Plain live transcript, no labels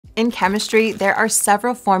In chemistry, there are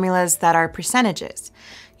several formulas that are percentages.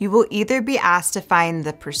 You will either be asked to find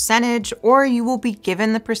the percentage, or you will be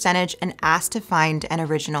given the percentage and asked to find an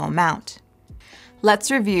original amount.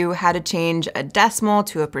 Let's review how to change a decimal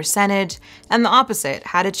to a percentage, and the opposite,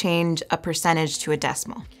 how to change a percentage to a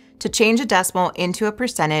decimal. To change a decimal into a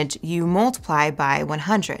percentage, you multiply by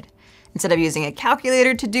 100. Instead of using a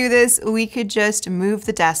calculator to do this, we could just move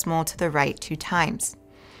the decimal to the right 2 times.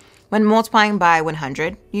 When multiplying by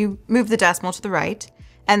 100, you move the decimal to the right,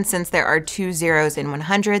 and since there are 2 zeros in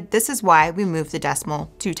 100, this is why we move the decimal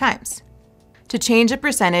 2 times. To change a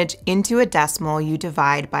percentage into a decimal, you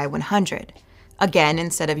divide by 100. Again,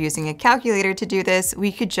 instead of using a calculator to do this, we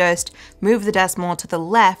could just move the decimal to the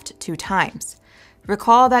left 2 times.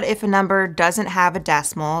 Recall that if a number doesn't have a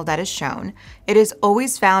decimal that is shown, it is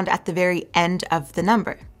always found at the very end of the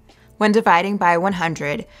number. When dividing by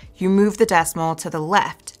 100, you move the decimal to the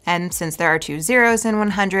left, and since there are 2 zeros in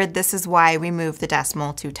 100, this is why we move the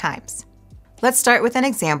decimal 2 times. Let's start with an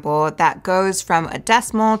example that goes from a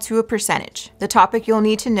decimal to a percentage. The topic you'll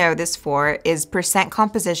need to know this for is percent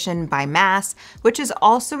composition by mass, which is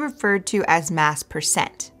also referred to as mass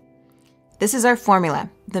percent. This is our formula.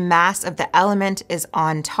 The mass of the element is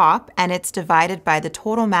on top, and it's divided by the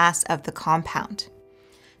total mass of the compound.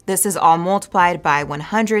 This is all multiplied by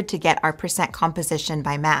 100 to get our percent composition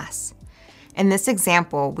by mass. In this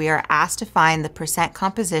example, we are asked to find the percent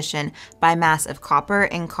composition by mass of copper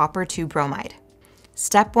in copper 2 bromide.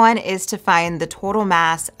 Step 1 is to find the total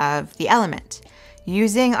mass of the element.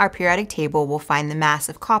 Using our periodic table, we'll find the mass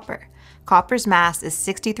of copper. Copper's mass is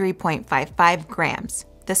 63.55 grams.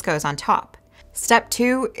 This goes on top. Step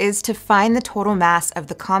 2 is to find the total mass of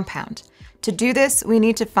the compound. To do this, we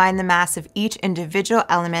need to find the mass of each individual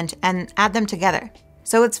element and add them together.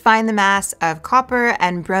 So let's find the mass of copper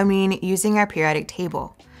and bromine using our periodic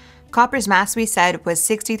table. Copper's mass, we said, was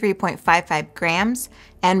 63.55 grams,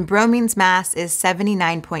 and bromine's mass is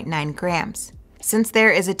 79.9 grams. Since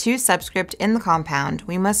there is a 2 subscript in the compound,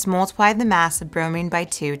 we must multiply the mass of bromine by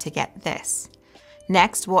 2 to get this.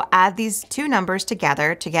 Next, we'll add these 2 numbers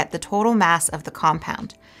together to get the total mass of the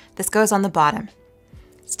compound. This goes on the bottom.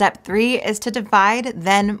 Step 3 is to divide,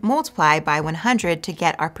 then multiply by 100 to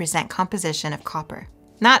get our percent composition of copper.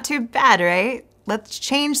 Not too bad, right? Let's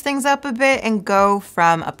change things up a bit and go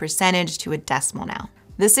from a percentage to a decimal now.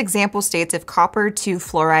 This example states if copper 2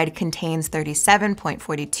 fluoride contains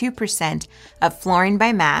 37.42% of fluorine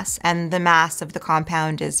by mass and the mass of the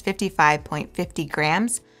compound is 55.50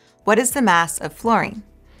 grams, what is the mass of fluorine?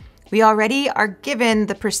 We already are given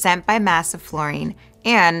the percent by mass of fluorine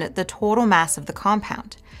and the total mass of the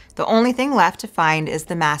compound. The only thing left to find is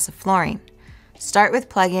the mass of fluorine. Start with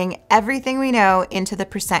plugging everything we know into the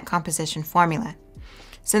percent composition formula.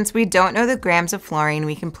 Since we don't know the grams of fluorine,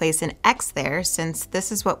 we can place an X there since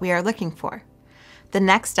this is what we are looking for. The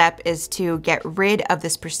next step is to get rid of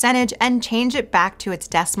this percentage and change it back to its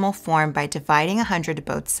decimal form by dividing 100 to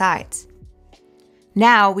both sides.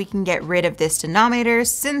 Now we can get rid of this denominator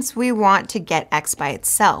since we want to get X by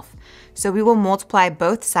itself. So we will multiply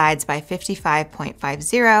both sides by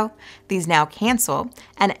 55.50. These now cancel,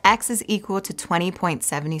 and X is equal to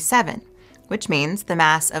 20.77, which means the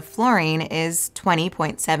mass of fluorine is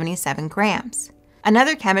 20.77 grams.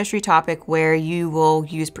 Another chemistry topic where you will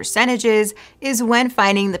use percentages is when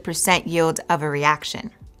finding the percent yield of a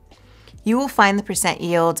reaction. You will find the percent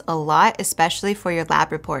yield a lot, especially for your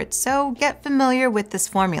lab reports, so get familiar with this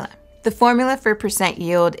formula. The formula for percent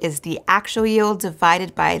yield is the actual yield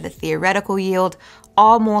divided by the theoretical yield,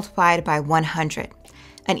 all multiplied by 100.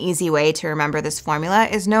 An easy way to remember this formula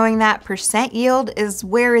is knowing that percent yield is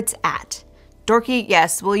where it's at. Dorky,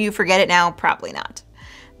 yes, will you forget it now? Probably not.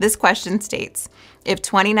 This question states, if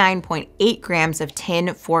 29.8 grams of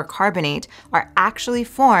tin 4 carbonate are actually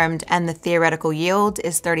formed and the theoretical yield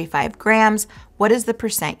is 35 grams, what is the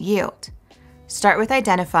percent yield? Start with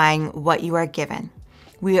identifying what you are given.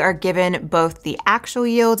 We are given both the actual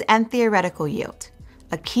yield and theoretical yield.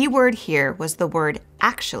 A key word here was the word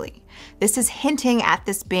actually. This is hinting at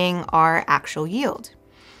this being our actual yield.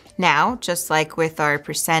 Now, just like with our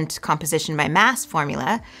percent composition by mass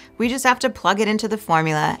formula, we just have to plug it into the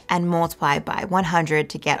formula and multiply by 100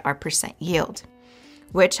 to get our percent yield,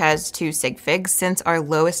 which has 2 sig figs since our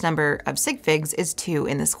lowest number of sig figs is 2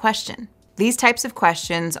 in this question. These types of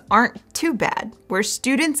questions aren't too bad. Where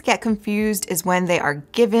students get confused is when they are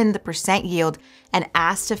given the percent yield and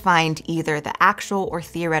asked to find either the actual or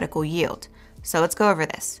theoretical yield. So let's go over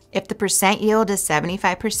this. If the percent yield is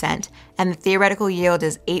 75% and the theoretical yield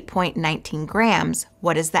is 8.19 grams,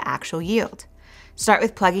 what is the actual yield? Start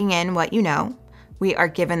with plugging in what you know. We are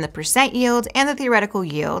given the percent yield and the theoretical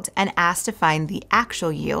yield and asked to find the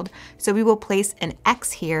actual yield, so we will place an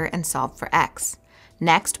x here and solve for x.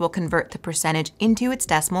 Next, we'll convert the percentage into its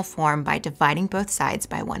decimal form by dividing both sides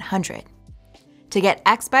by 100. To get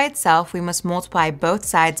x by itself, we must multiply both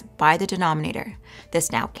sides by the denominator.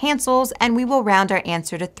 This now cancels, and we will round our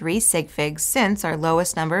answer to 3 sig figs since our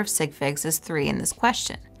lowest number of sig figs is 3 in this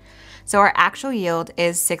question. So our actual yield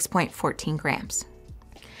is 6.14 grams.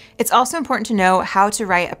 It's also important to know how to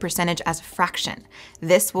write a percentage as a fraction.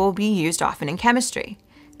 This will be used often in chemistry.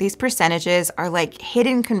 These percentages are like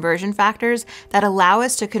hidden conversion factors that allow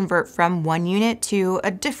us to convert from one unit to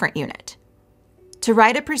a different unit. To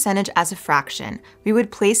write a percentage as a fraction, we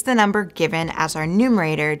would place the number given as our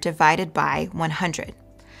numerator divided by 100.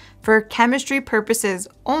 For chemistry purposes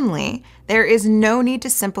only, there is no need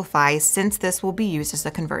to simplify since this will be used as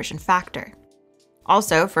a conversion factor.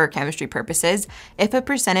 Also, for chemistry purposes, if a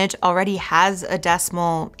percentage already has a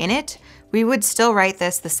decimal in it, we would still write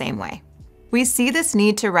this the same way. We see this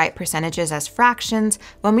need to write percentages as fractions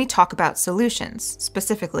when we talk about solutions,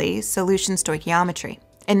 specifically solution stoichiometry.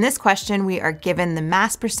 In this question, we are given the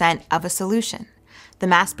mass percent of a solution. The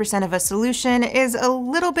mass percent of a solution is a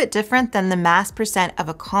little bit different than the mass percent of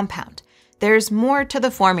a compound. There's more to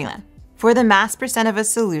the formula. For the mass percent of a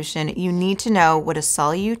solution, you need to know what a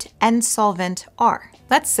solute and solvent are.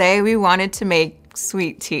 Let's say we wanted to make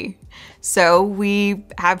sweet tea. So we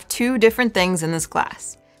have two different things in this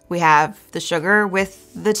class. We have the sugar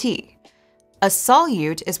with the tea. A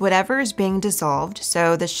solute is whatever is being dissolved,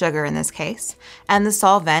 so the sugar in this case, and the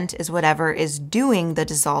solvent is whatever is doing the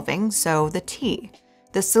dissolving, so the tea.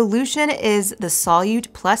 The solution is the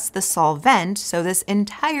solute plus the solvent, so this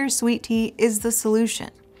entire sweet tea is the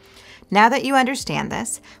solution. Now that you understand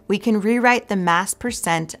this, we can rewrite the mass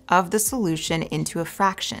percent of the solution into a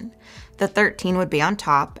fraction. The 13 would be on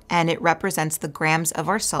top, and it represents the grams of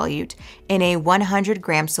our solute in a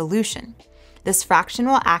 100-gram solution. This fraction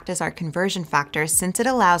will act as our conversion factor since it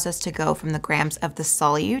allows us to go from the grams of the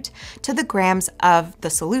solute to the grams of the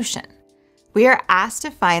solution. We are asked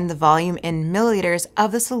to find the volume in milliliters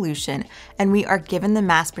of the solution, and we are given the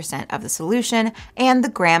mass percent of the solution and the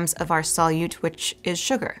grams of our solute, which is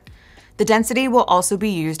sugar. The density will also be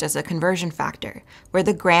used as a conversion factor, where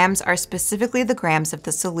the grams are specifically the grams of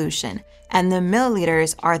the solution, and the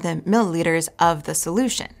milliliters are the milliliters of the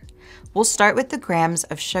solution. We'll start with the grams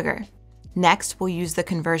of sugar. Next, we'll use the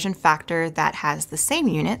conversion factor that has the same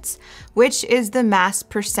units, which is the mass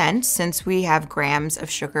percent since we have grams of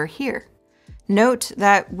sugar here. Note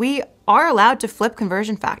that we are allowed to flip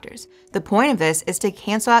conversion factors. The point of this is to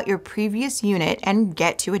cancel out your previous unit and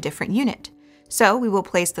get to a different unit. So we will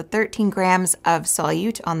place the 13 grams of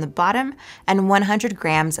solute on the bottom and 100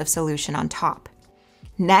 grams of solution on top.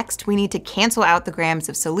 Next, we need to cancel out the grams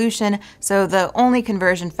of solution, so the only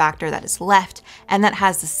conversion factor that is left and that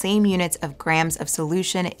has the same units of grams of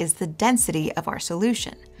solution is the density of our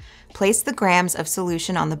solution. Place the grams of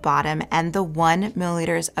solution on the bottom and the 1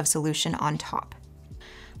 milliliters of solution on top.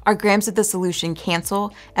 Our grams of the solution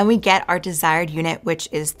cancel, and we get our desired unit, which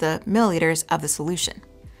is the milliliters of the solution.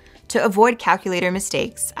 To avoid calculator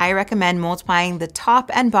mistakes, I recommend multiplying the top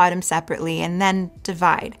and bottom separately and then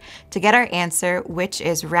divide to get our answer, which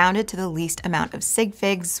is rounded to the least amount of sig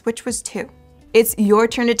figs, which was 2. It's your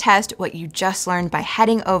turn to test what you just learned by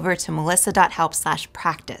heading over to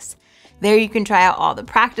melissa.help/practice. There you can try out all the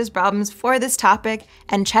practice problems for this topic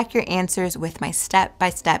and check your answers with my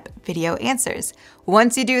step-by-step video answers.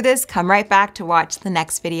 Once you do this, come right back to watch the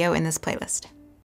next video in this playlist.